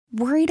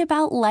Worried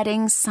about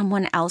letting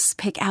someone else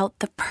pick out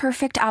the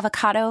perfect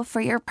avocado for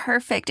your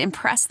perfect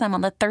impress them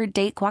on the third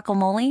date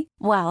guacamole?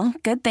 Well,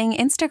 good thing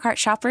Instacart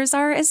shoppers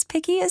are as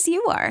picky as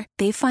you are.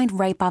 They find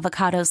ripe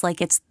avocados like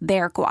it's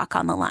their guac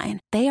on the line.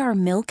 They are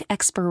milk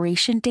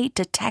expiration date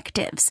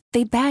detectives.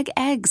 They bag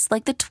eggs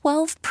like the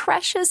 12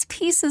 precious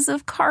pieces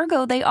of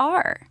cargo they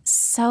are.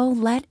 So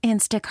let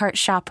Instacart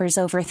shoppers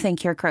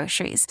overthink your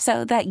groceries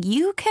so that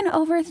you can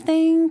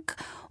overthink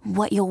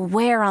what you'll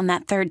wear on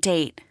that third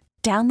date.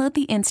 Download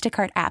the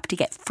Instacart app to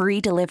get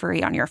free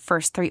delivery on your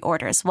first 3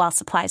 orders while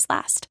supplies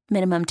last.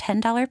 Minimum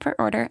 $10 per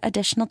order.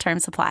 Additional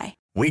terms apply.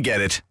 We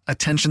get it.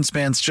 Attention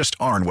spans just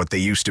aren't what they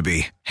used to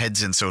be.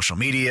 Heads in social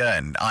media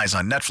and eyes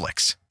on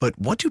Netflix. But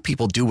what do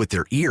people do with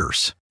their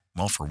ears?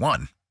 Well, for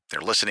one, they're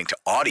listening to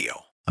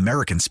audio.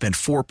 Americans spend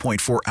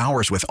 4.4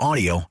 hours with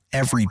audio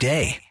every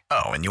day.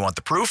 Oh, and you want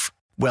the proof?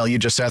 Well, you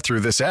just sat through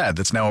this ad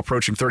that's now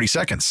approaching 30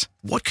 seconds.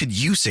 What could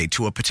you say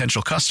to a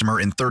potential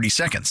customer in 30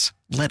 seconds?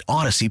 Let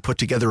Odyssey put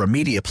together a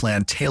media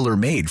plan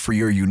tailor-made for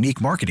your unique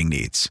marketing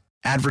needs.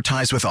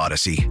 Advertise with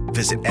Odyssey.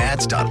 Visit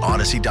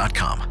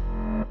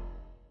ads.odyssey.com.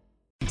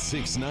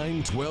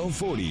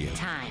 6/9/1240.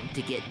 Time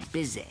to get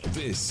busy.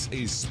 This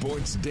is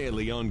Sports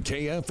Daily on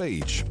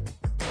KFH.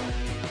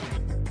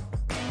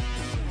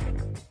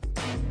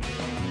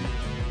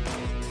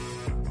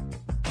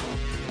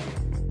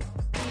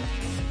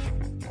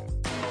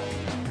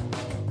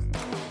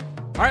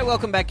 All right,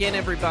 welcome back in,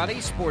 everybody.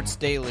 Sports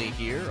Daily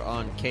here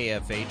on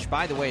KFH.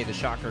 By the way, the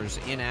Shockers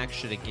in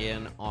action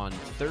again on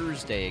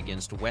Thursday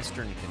against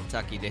Western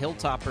Kentucky. The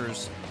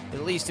Hilltoppers,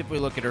 at least if we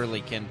look at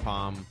early Ken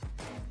Palm,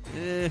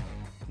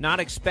 not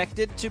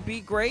expected to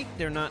be great.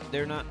 They're not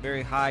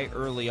very high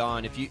early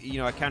on. If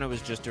I kind of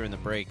was just during the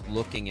break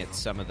looking at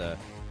some of the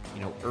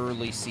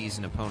early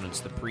season opponents,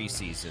 the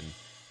preseason.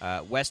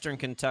 Western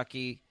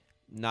Kentucky,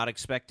 not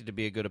expected to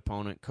be a good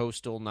opponent.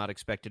 Coastal, not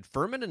expected.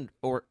 Furman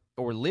or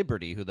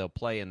Liberty, who they'll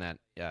play in that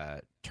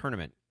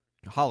tournament,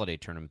 holiday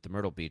tournament, the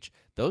Myrtle Beach.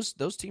 Those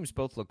teams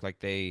both look like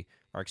they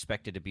are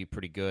expected to be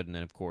pretty good. And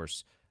then, of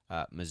course,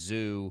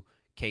 Mizzou,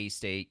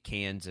 K-State,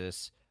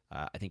 Kansas.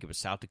 I think it was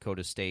South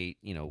Dakota State.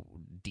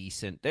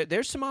 Decent.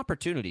 There's some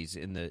opportunities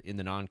in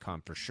the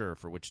non-con for sure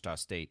for Wichita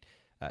State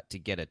to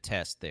get a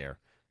test there.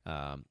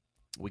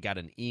 We got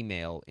an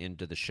email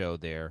into the show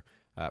there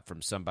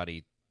from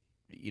somebody,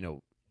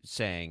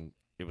 saying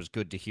it was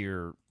good to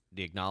hear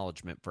the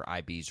acknowledgement for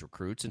IB's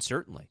recruits, and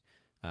certainly,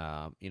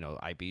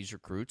 IB's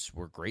recruits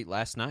were great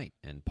last night,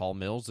 and Paul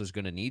Mills is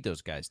going to need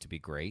those guys to be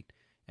great,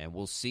 and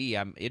we'll see.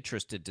 I'm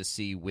interested to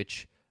see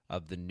which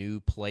of the new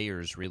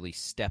players really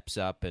steps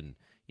up and,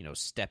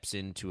 steps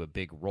into a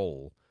big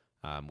role.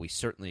 We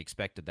certainly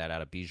expected that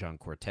out of Bijan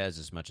Cortez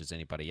as much as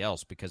anybody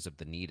else because of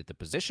the need at the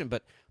position,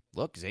 but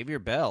look, Xavier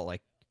Bell,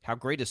 how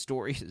great a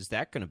story is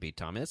that going to be,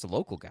 Tommy? That's a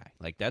local guy.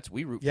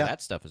 We root for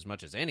that stuff as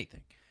much as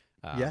anything.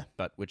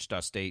 But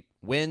Wichita State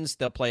wins.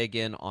 They'll play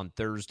again on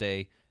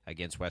Thursday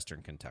against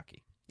Western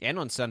Kentucky. And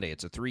on Sunday,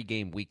 it's a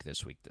 3-game week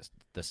this week.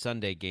 The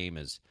Sunday game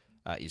is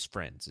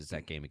Friends, is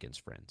that game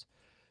against Friends.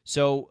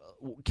 So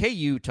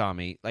KU,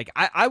 Tommy,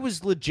 I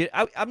was legit.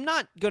 I'm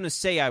not going to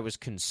say I was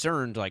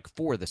concerned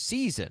for the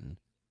season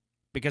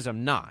because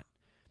I'm not.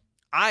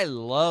 I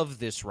love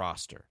this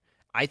roster.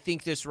 I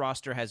think this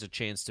roster has a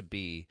chance to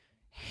be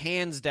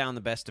hands down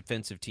the best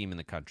defensive team in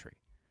the country.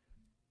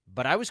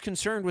 But I was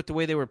concerned with the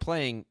way they were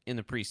playing in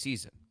the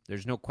preseason.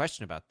 There's no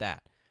question about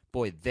that.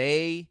 Boy,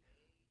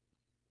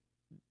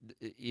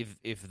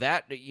 if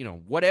that,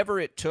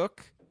 whatever it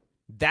took,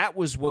 that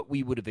was what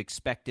we would have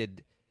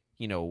expected,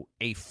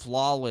 a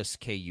flawless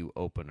KU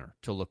opener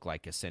to look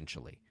like,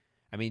 essentially.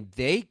 I mean,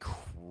 they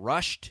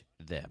crushed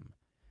them.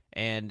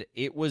 And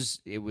it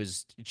was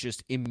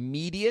just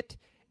immediate,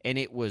 and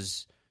it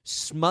was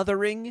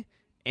smothering,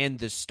 and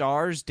the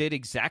Stars did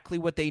exactly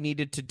what they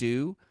needed to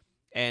do.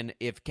 And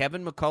if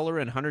Kevin McCullough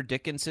and Hunter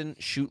Dickinson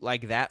shoot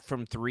like that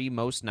from 3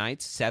 most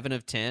nights, 7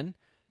 of 10,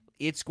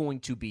 it's going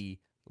to be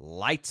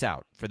lights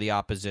out for the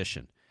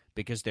opposition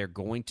because they're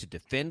going to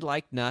defend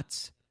like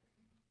nuts.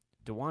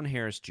 DeJuan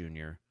Harris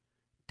Jr.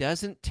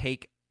 doesn't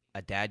take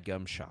a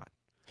dadgum shot.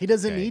 He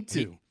doesn't need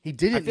to. He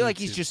didn't. I feel like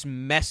he's just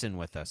messing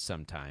with us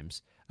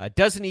sometimes.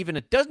 Doesn't even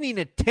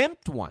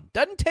attempt one.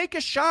 Doesn't take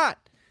a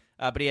shot.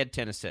 But he had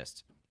 10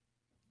 assists.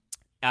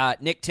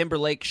 Nick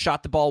Timberlake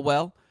shot the ball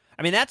well.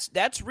 I mean,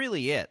 that's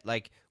really it.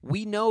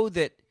 We know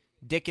that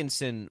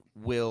Dickinson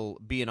will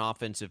be an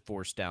offensive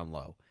force down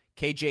low.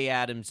 KJ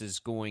Adams is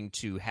going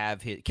to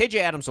have his... KJ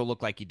Adams will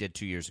look like he did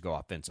 2 years ago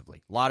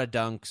offensively. A lot of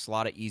dunks, a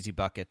lot of easy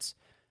buckets.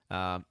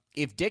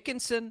 If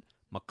Dickinson,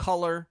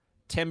 McCullough,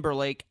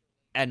 Timberlake,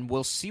 and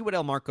we'll see what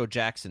Elmarco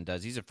Jackson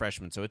does. He's a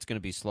freshman, so it's going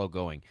to be slow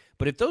going.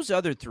 But if those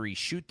other 3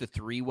 shoot the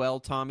 3 well,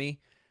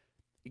 Tommy,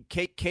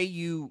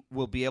 KU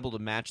will be able to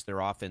match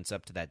their offense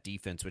up to that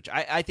defense, which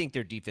I think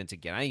their defense,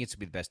 again, I think it's going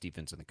to be the best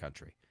defense in the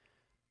country.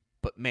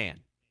 But,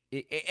 man,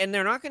 and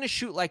they're not going to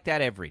shoot like that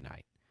every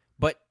night.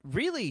 But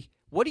really,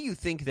 what do you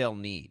think they'll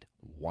need?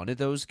 One of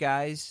those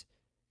guys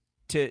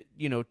to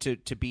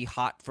be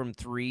hot from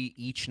 3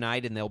 each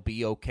night and they'll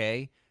be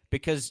okay?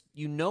 because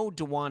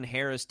DeJuan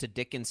Harris to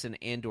Dickinson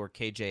and or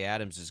KJ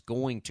Adams is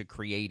going to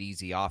create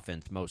easy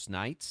offense most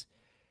nights.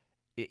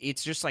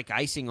 It's just like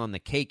icing on the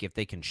cake if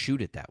they can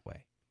shoot it that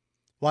way.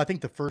 Well, I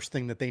think the first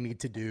thing that they need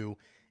to do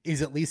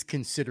is at least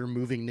consider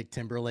moving Nick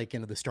Timberlake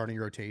into the starting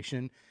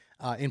rotation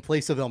in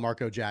place of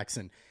Elmarko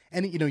Jackson.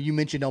 And, you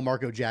mentioned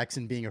Elmarko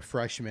Jackson being a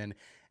freshman.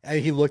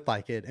 He looked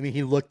like it. I mean,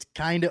 he looked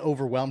kind of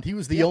overwhelmed. He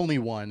was the only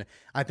one,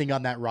 I think,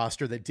 on that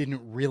roster that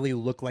didn't really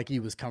look like he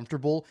was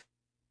comfortable.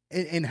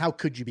 And how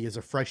could you be as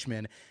a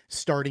freshman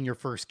starting your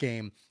first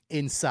game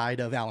inside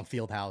of Allen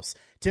Fieldhouse?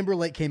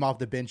 Timberlake came off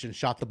the bench and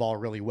shot the ball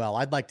really well.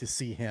 I'd like to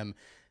see him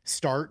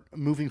start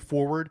moving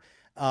forward.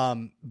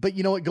 But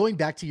you know what? Going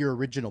back to your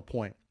original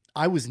point,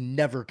 I was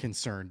never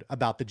concerned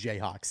about the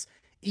Jayhawks,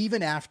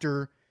 even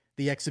after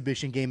the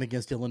exhibition game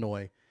against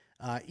Illinois,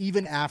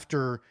 even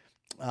after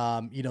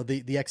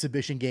the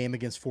exhibition game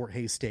against Fort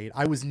Hays State.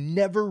 I was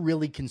never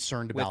really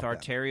concerned about with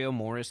Arterio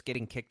Morris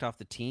getting kicked off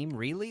the team.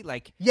 Really?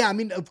 Yeah, I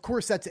mean, of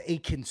course that's a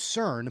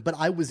concern, but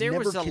I was never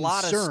concerned. There was a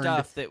lot of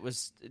stuff that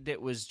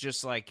was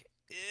just like,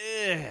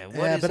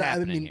 what is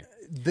happening here?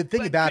 The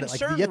thing about it, like,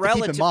 you have to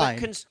keep in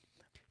mind,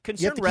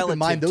 concern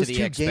relative those to the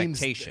two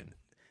expectation.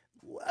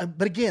 Games,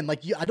 but again,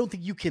 I don't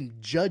think you can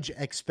judge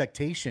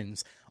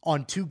expectations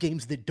on two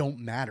games that don't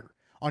matter.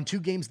 On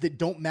two games that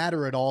don't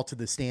matter at all to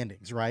the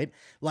standings, right?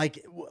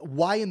 Like,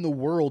 why in the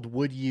world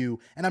would you,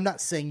 and I'm not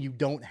saying you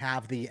don't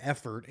have the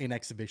effort in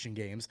exhibition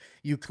games,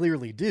 you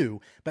clearly do,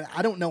 but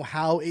I don't know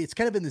how, it's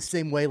kind of in the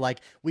same way,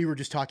 like we were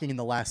just talking in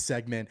the last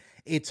segment,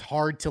 it's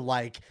hard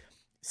to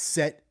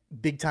set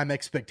big time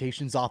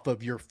expectations off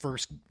of your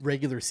first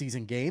regular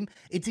season game.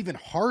 It's even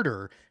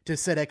harder to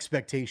set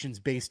expectations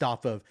based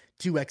off of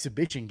two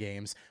exhibition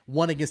games,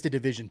 one against a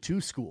Division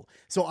II school.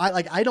 So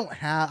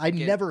I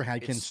never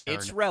had concern.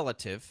 It's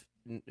relative.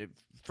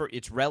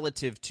 It's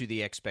relative to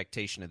the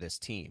expectation of this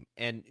team.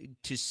 And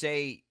to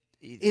say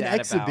in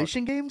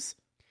exhibition games,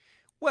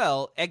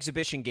 well,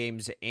 exhibition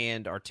games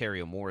and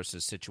Arterio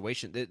Morris's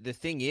situation. The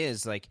thing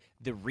is,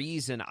 the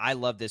reason I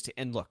love this,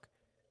 and look,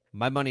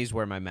 my money's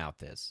where my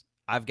mouth is.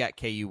 I've got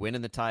KU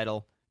winning the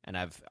title, and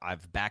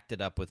I've backed it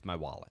up with my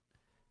wallet.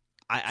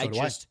 I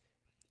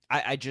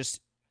just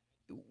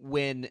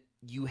when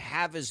you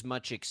have as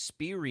much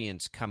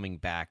experience coming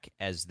back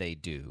as they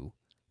do,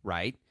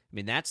 right? I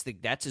mean,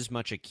 that's as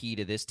much a key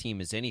to this team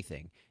as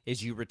anything.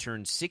 Is you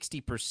return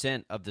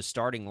 60% of the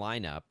starting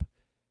lineup,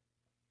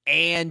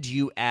 and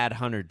you add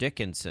Hunter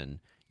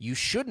Dickinson. You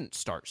shouldn't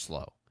start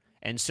slow.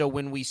 And so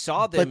when we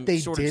saw them, but they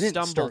sort didn't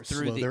of stumble start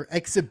through slow. They're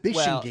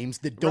exhibition games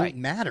that don't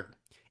matter.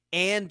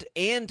 And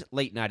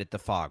late night at the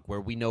Fog, where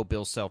we know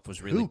Bill Self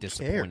was really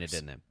disappointed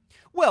in them.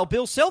 Well,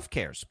 Bill Self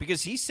cares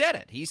because he said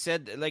it. He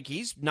said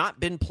he's not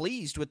been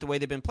pleased with the way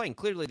they've been playing.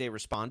 Clearly, they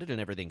responded and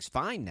everything's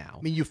fine now.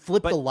 I mean, you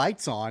flip the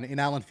lights on in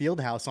Allen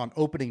Fieldhouse on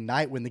opening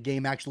night when the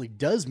game actually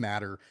does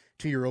matter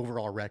to your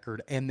overall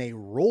record, and they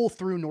roll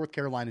through North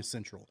Carolina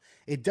Central.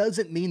 It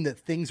doesn't mean that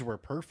things were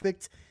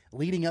perfect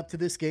leading up to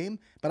this game,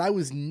 but I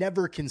was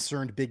never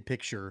concerned big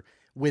picture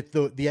with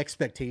the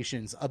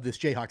expectations of this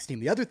Jayhawks team.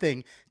 The other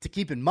thing to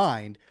keep in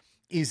mind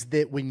is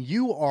that when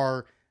you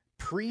are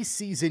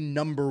preseason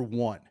number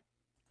one,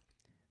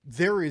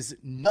 there is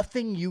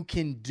nothing you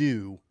can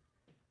do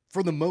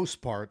for the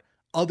most part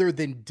other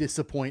than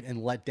disappoint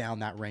and let down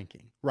that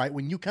ranking, right?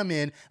 When you come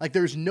in,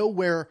 there's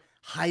nowhere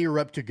higher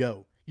up to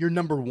go. You're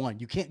number one.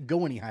 You can't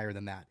go any higher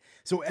than that.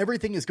 So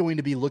everything is going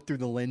to be looked through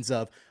the lens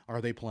of,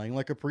 are they playing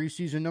like a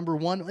preseason number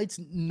one? It's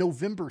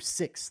November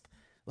 6th.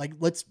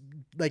 Let's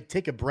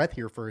take a breath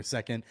here for a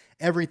second.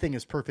 Everything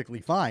is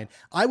perfectly fine.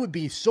 I would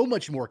be so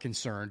much more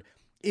concerned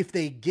if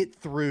they get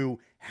through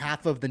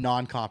half of the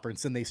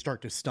non-conference and they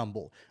start to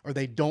stumble, or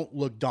they don't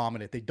look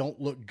dominant. They don't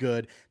look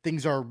good.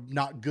 Things are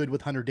not good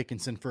with Hunter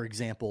Dickinson, for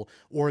example,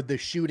 or the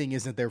shooting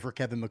isn't there for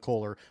Kevin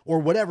McCullough, or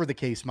whatever the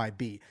case might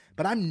be.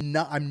 But I'm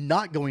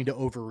not going to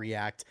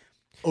overreact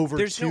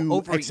over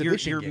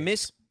exhibition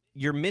games.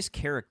 You're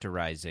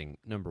mischaracterizing,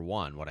 number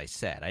one, what I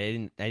said.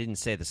 I didn't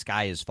say the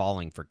sky is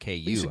falling for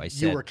KU. I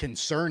said you were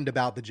concerned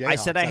about the Jayhawks. I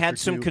said I had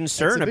some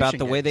concern about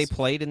the way they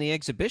played in the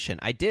exhibition.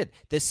 I did.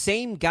 The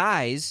same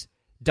guys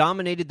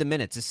dominated the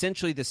minutes.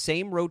 Essentially the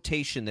same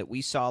rotation that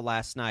we saw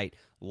last night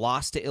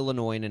lost to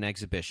Illinois in an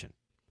exhibition.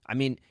 I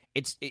mean,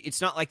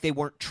 it's not like they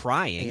weren't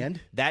trying.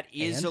 That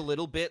is a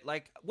little bit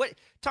like what,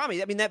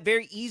 Tommy. I mean, that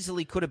very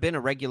easily could have been a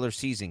regular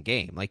season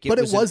game.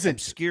 It wasn't an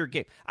obscure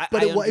game.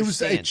 It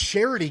was a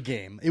charity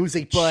game. It was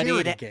a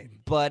charity game.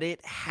 But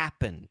it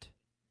happened.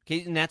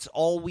 Okay, and that's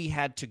all we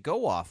had to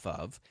go off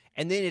of.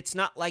 And then it's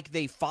not like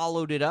they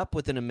followed it up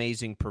with an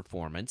amazing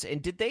performance.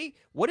 And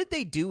what did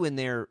they do in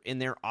their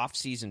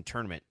off-season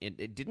tournament?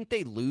 Didn't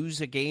they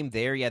lose a game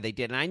there? Yeah, they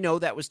did. And I know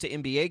that was to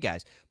NBA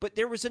guys. But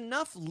there was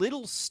enough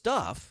little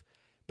stuff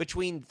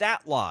between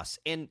that loss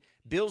and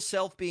Bill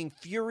Self being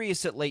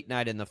furious at late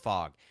night in the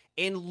Fog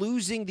and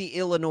losing the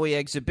Illinois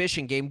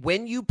exhibition game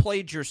when you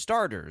played your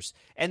starters,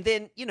 and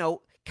then,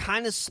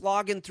 kind of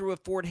slogging through a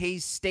Fort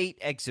Hays State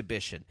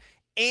exhibition.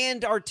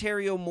 And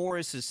Arterio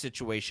Morris's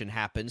situation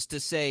happens to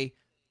say,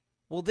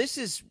 well, this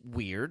is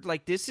weird.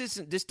 Like, this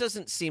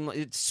doesn't seem like,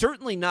 it's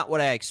certainly not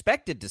what I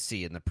expected to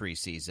see in the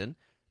preseason.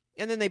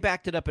 And then they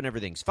backed it up and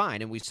everything's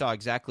fine. And we saw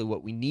exactly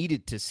what we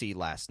needed to see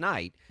last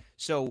night.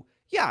 So,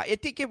 yeah, I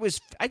think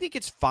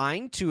it's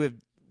fine to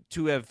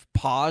have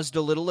paused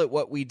a little at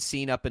what we'd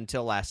seen up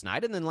until last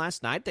night. And then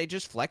last night they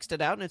just flexed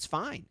it out and it's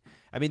fine.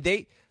 I mean,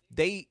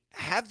 they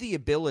have the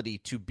ability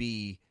to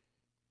be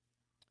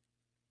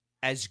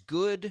as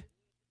good,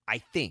 I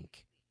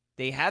think.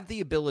 They have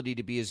the ability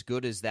to be as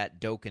good as that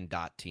Doak and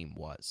Dot team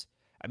was.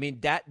 I mean,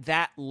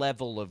 that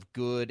level of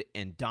good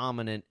and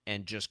dominant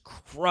and just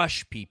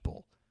crush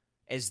people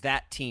as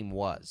that team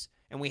was.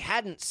 And we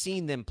hadn't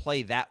seen them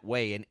play that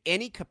way in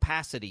any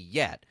capacity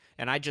yet.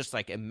 And I just,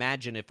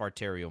 imagine if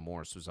Arterio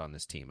Morris was on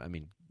this team. I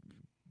mean,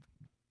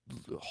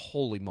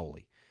 holy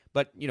moly.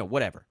 But,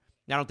 whatever.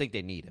 I don't think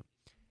they need him.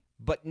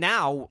 But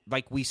now,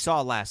 like we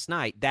saw last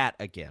night, that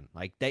again,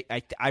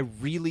 I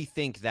really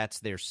think that's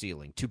their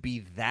ceiling, to be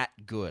that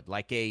good.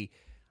 Like I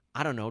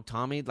don't know,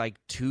 Tommy,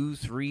 2,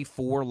 3,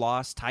 4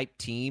 loss type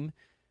team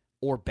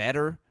or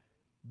better,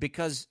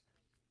 because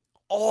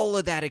all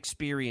of that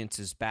experience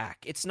is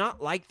back. It's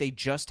not like they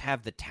just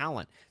have the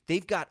talent.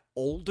 They've got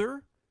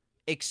older,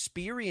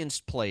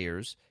 experienced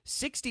players,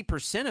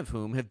 60% of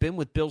whom have been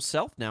with Bill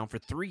Self now for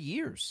 3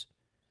 years.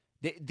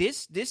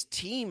 This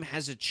team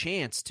has a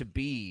chance to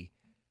be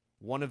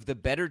one of the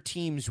better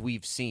teams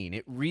we've seen.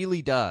 It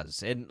really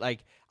does. And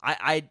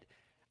I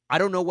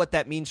don't know what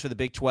that means for the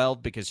Big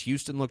 12, because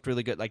Houston looked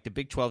really good. The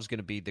Big 12 is going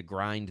to be the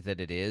grind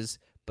that it is.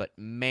 But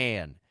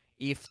man,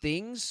 if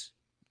things,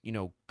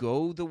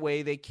 go the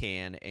way they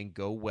can and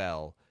go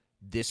well,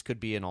 this could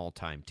be an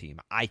all-time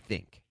team, I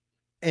think.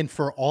 And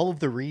for all of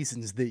the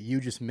reasons that you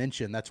just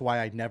mentioned, that's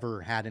why I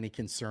never had any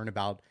concern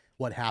about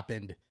what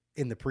happened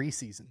in the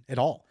preseason at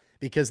all,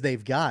 because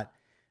they've got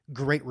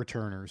great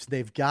returners.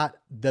 They've got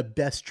the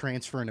best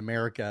transfer in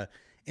America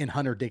in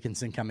Hunter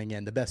Dickinson coming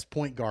in, the best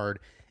point guard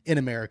in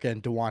America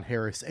in DeJuan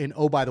Harris, and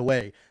oh, by the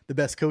way, the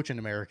best coach in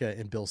America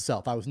in Bill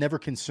Self. I was never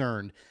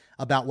concerned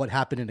about what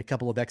happened in a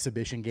couple of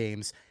exhibition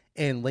games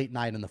and late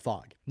night in the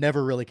fog.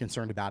 Never really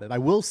concerned about it. I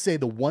will say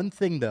the one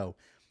thing, though,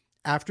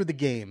 after the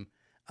game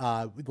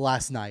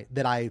last night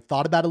that I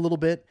thought about a little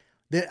bit,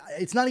 that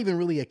it's not even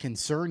really a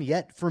concern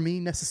yet for me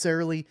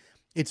necessarily.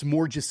 It's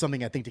more just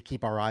something I think to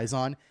keep our eyes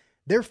on.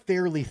 They're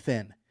fairly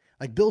thin.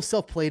 Bill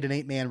Self played an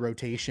 8-man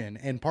rotation,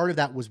 and part of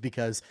that was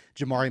because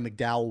Jamari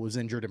McDowell was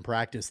injured in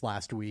practice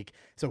last week,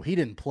 so he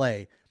didn't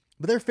play.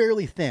 But they're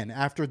fairly thin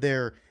after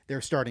their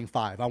starting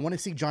 5. I want to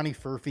see Johnny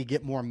Furphy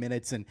get more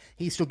minutes, and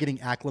he's still getting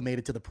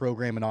acclimated to the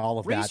program and all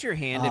of that. Raise your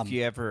hand if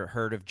you ever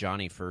heard of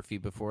Johnny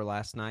Furphy before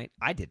last night.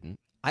 I didn't.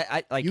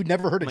 You'd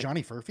never heard of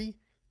Johnny Furphy?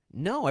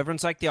 No,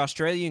 everyone's like the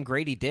Australian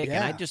Grady Dick,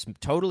 and I just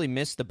totally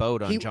missed the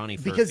boat on Johnny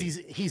Furphy. Because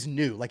he's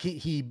new.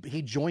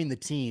 He joined the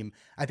team.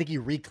 I think he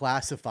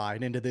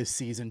reclassified into this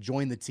season,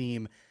 joined the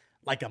team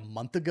a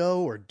month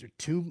ago or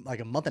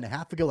a month and a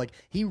half ago.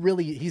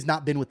 He's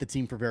not been with the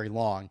team for very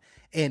long.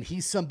 And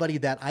he's somebody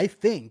that I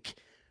think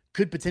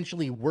could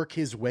potentially work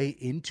his way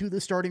into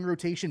the starting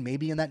rotation,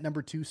 maybe in that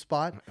number 2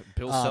 spot.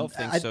 Bill Self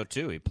thinks so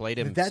too. He played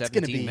him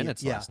 17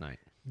 minutes last night.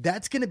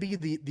 That's going to be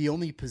the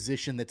only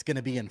position that's going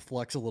to be in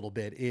flux a little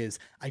bit. Is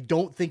I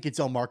don't think it's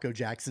Elmarco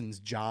Jackson's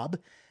job.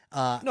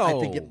 I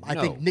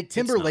think Nick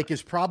Timberlake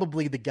is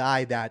probably the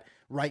guy that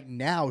right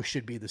now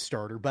should be the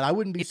starter, but I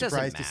wouldn't be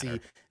surprised to see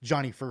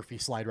Johnny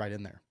Furphy slide right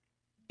in there.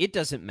 It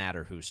doesn't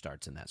matter who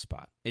starts in that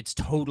spot. It's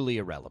totally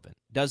irrelevant.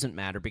 Doesn't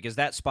matter, because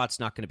that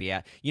spot's not going to be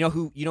at. You know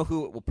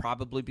who it will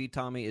probably be,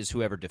 Tommy, is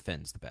whoever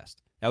defends the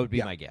best. That would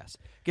be my guess.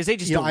 Because they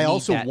just don't need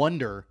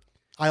that.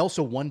 I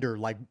also wonder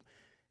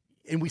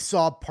and we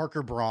saw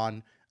Parker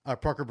Brown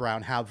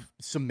have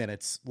some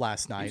minutes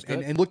last night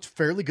and looked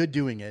fairly good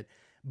doing it.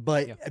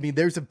 But I mean,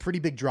 there's a pretty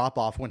big drop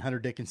off when Hunter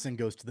Dickinson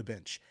goes to the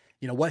bench.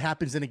 What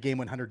happens in a game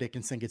when Hunter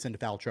Dickinson gets into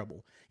foul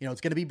trouble? It's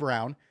going to be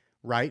Brown,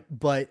 right?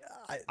 But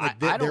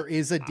there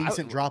is a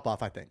decent drop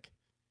off, I think.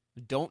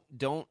 Don't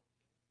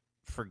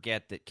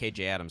forget that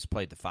KJ Adams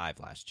played the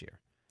 5 last year.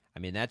 I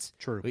mean, that's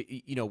true.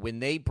 When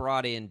they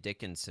brought in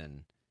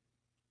Dickinson,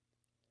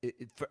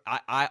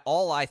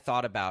 all I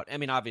thought about, I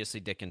mean,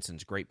 obviously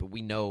Dickinson's great, but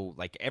we know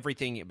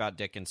everything about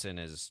Dickinson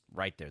is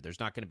right there.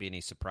 There's not going to be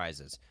any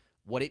surprises.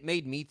 What it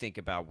made me think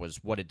about was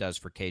what it does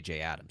for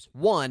KJ Adams.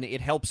 One, it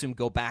helps him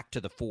go back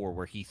to the 4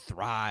 where he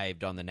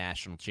thrived on the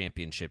national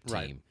championship team.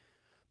 Right.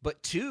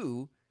 But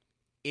 2,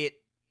 it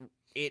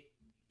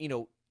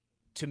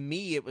to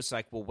me it was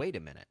well, wait a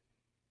minute.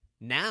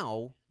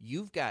 Now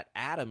you've got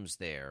Adams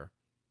there,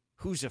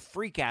 who's a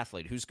freak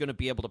athlete, who's going to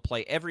be able to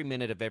play every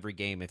minute of every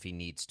game if he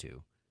needs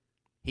to.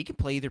 He can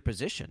play either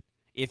position.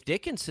 If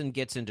Dickinson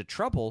gets into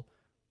trouble,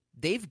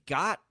 they've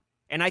got,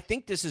 and I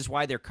think this is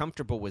why they're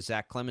comfortable with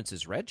Zach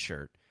Clemens' red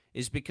shirt,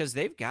 is because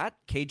they've got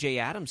KJ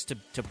Adams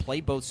to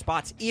play both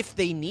spots if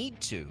they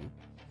need to.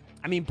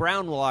 I mean,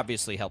 Brown will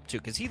obviously help too,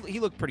 because he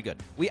looked pretty good.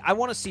 I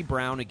want to see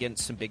Brown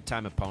against some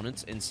big-time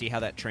opponents and see how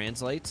that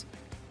translates.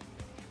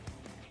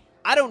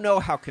 I don't know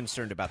how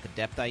concerned about the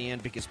depth I am,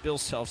 because Bill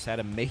Self's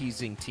had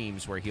amazing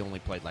teams where he only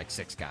played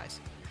 6 guys.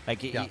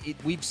 Like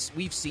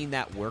we've seen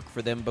that work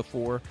for them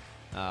before,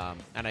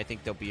 and I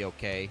think they'll be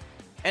okay.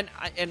 And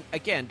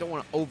again, don't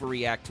want to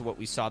overreact to what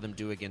we saw them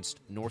do against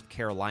North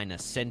Carolina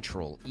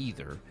Central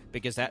either,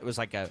 because that was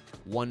like a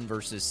 1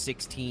 versus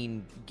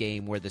 16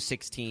 game where the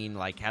 16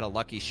 had a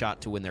lucky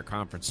shot to win their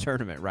conference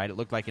tournament, right? It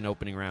looked like an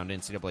opening round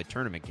NCAA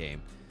tournament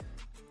game.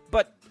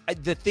 But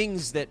the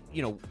things that,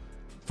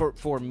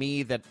 for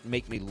me that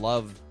make me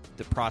love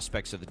the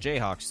prospects of the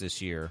Jayhawks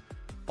this year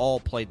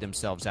all played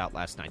themselves out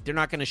last night. They're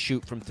not going to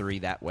shoot from 3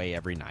 that way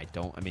every night.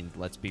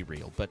 Let's be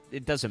real. But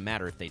it doesn't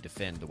matter if they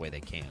defend the way they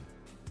can.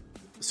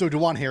 So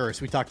DeJuan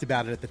Harris, we talked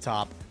about it at the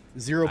top.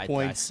 0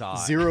 points,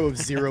 0 of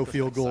 0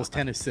 field goals,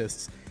 10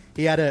 assists.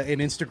 He had an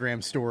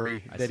Instagram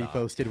story that he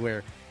posted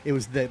where it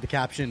was the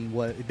caption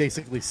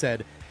basically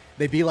said,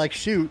 "They be like,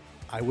 shoot,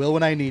 I will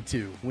when I need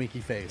to, winky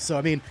face."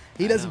 So,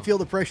 he doesn't feel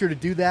the pressure to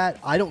do that.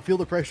 I don't feel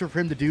the pressure for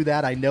him to do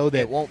that. I know that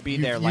it won't be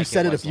there. You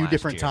said it a few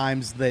different year.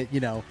 times that,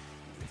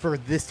 for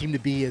this team to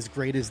be as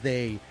great as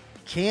they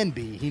can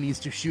be, he needs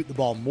to shoot the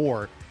ball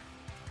more.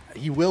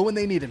 He will when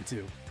they need him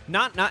to.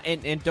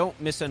 And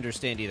don't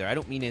misunderstand either. I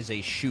don't mean as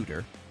a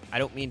shooter. I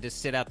don't mean to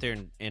sit out there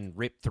and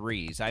rip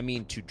threes. I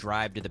mean to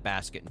drive to the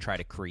basket and try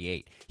to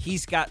create.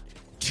 He's got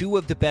 2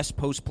 of the best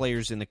post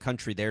players in the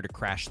country there to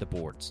crash the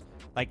boards.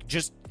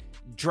 Just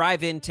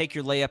drive in, take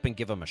your layup, and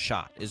give him a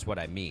shot is what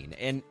I mean.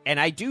 And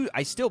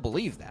I still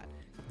believe that.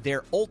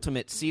 Their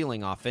ultimate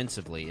ceiling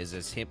offensively is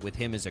with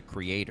him as a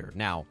creator.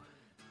 Now,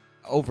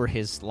 over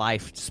his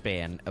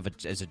lifespan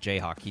as a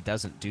Jayhawk, he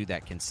doesn't do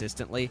that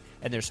consistently,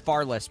 and there's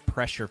far less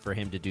pressure for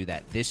him to do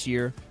that this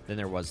year than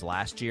there was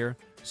last year.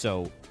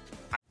 So,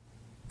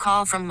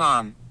 call from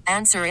mom.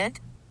 Answer it.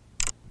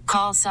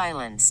 Call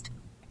silenced.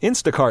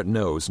 Instacart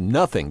knows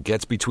nothing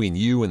gets between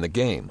you and the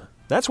game.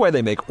 That's why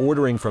they make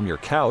ordering from your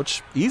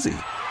couch easy.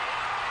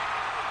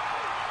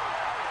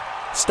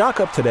 Stock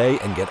up today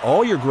and get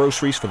all your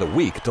groceries for the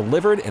week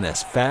delivered in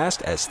as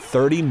fast as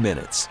 30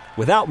 minutes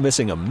without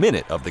missing a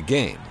minute of the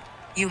game.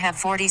 You have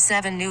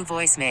 47 new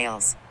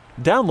voicemails.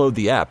 Download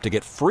the app to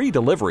get free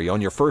delivery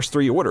on your first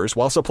 3 orders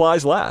while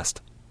supplies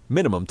last.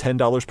 Minimum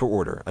 $10 per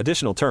order.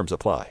 Additional terms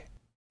apply.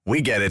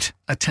 We get it.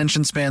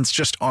 Attention spans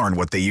just aren't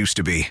what they used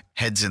to be.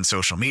 Heads in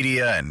social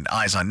media and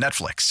eyes on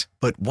Netflix.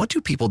 But what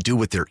do people do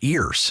with their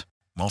ears?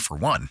 Well, for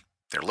one,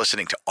 they're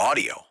listening to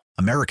audio.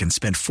 Americans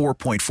spend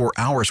 4.4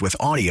 hours with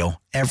audio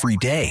every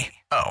day.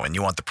 Oh, and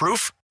you want the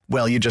proof?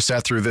 Well, you just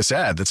sat through this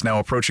ad that's now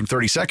approaching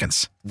 30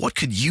 seconds. What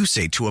could you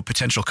say to a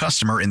potential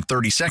customer in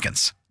 30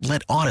 seconds?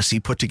 Let Odyssey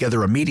put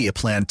together a media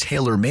plan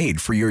tailor-made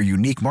for your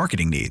unique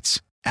marketing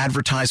needs.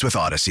 Advertise with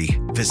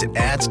Odyssey. Visit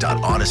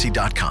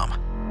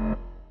ads.odyssey.com.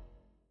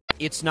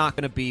 It's not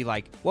going to be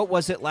what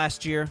was it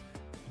last year?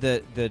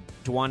 The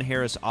DeJuan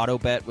Harris auto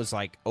bet was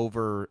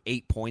over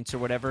 8 points or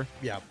whatever.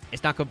 Yeah.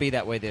 It's not going to be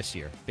that way this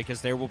year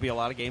because there will be a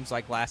lot of games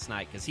like last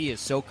night because he is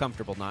so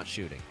comfortable not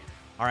shooting.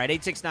 All right,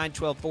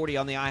 869-1240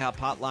 on the IHOP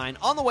hotline.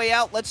 On the way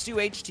out, let's do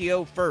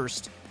HTO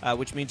first,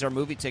 which means our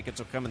movie tickets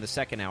will come in the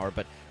second hour.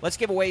 But let's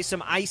give away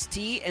some iced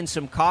tea and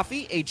some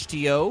coffee.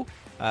 HTO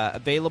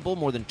available,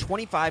 more than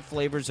 25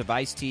 flavors of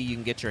iced tea you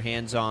can get your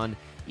hands on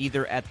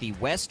either at the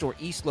west or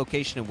east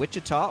location in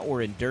Wichita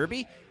or in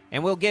Derby.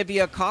 And we'll give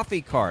you a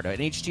coffee card, an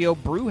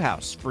HTO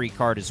Brewhouse free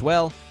card as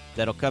well.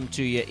 That'll come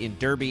to you in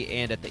Derby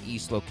and at the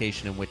east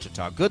location in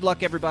Wichita. Good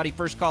luck, everybody.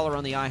 First caller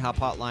on the IHOP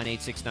hotline,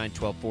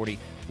 869-1240.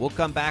 We'll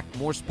come back.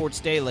 More Sports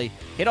Daily.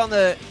 Hit on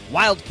the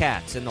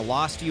Wildcats and the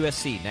lost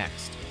USC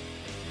next.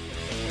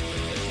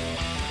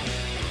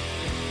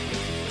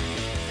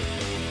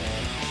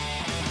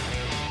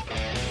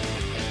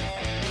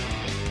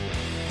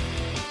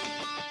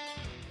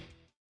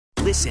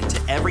 Listen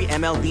to every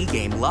MLB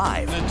game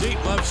live. In the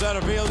deep left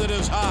center field, it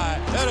is high,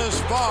 it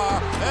is far,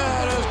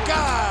 it is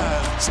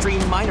gone.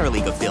 Stream minor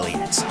league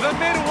affiliates. The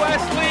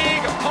Midwest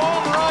League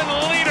home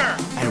run leader.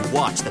 And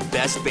watch the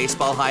best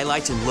baseball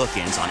highlights and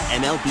look-ins on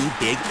MLB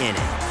Big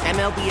Inning.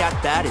 MLB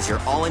At Bat is your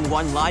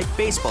all-in-one live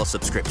baseball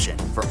subscription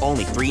for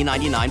only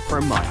 $3.99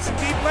 per month.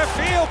 Deep left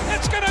field,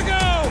 it's gonna go.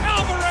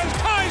 Alvarez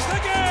ties the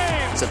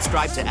game.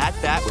 Subscribe to At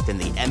Bat within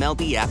the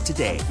MLB app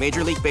today.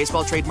 Major League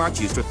Baseball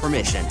trademarks used with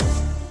permission.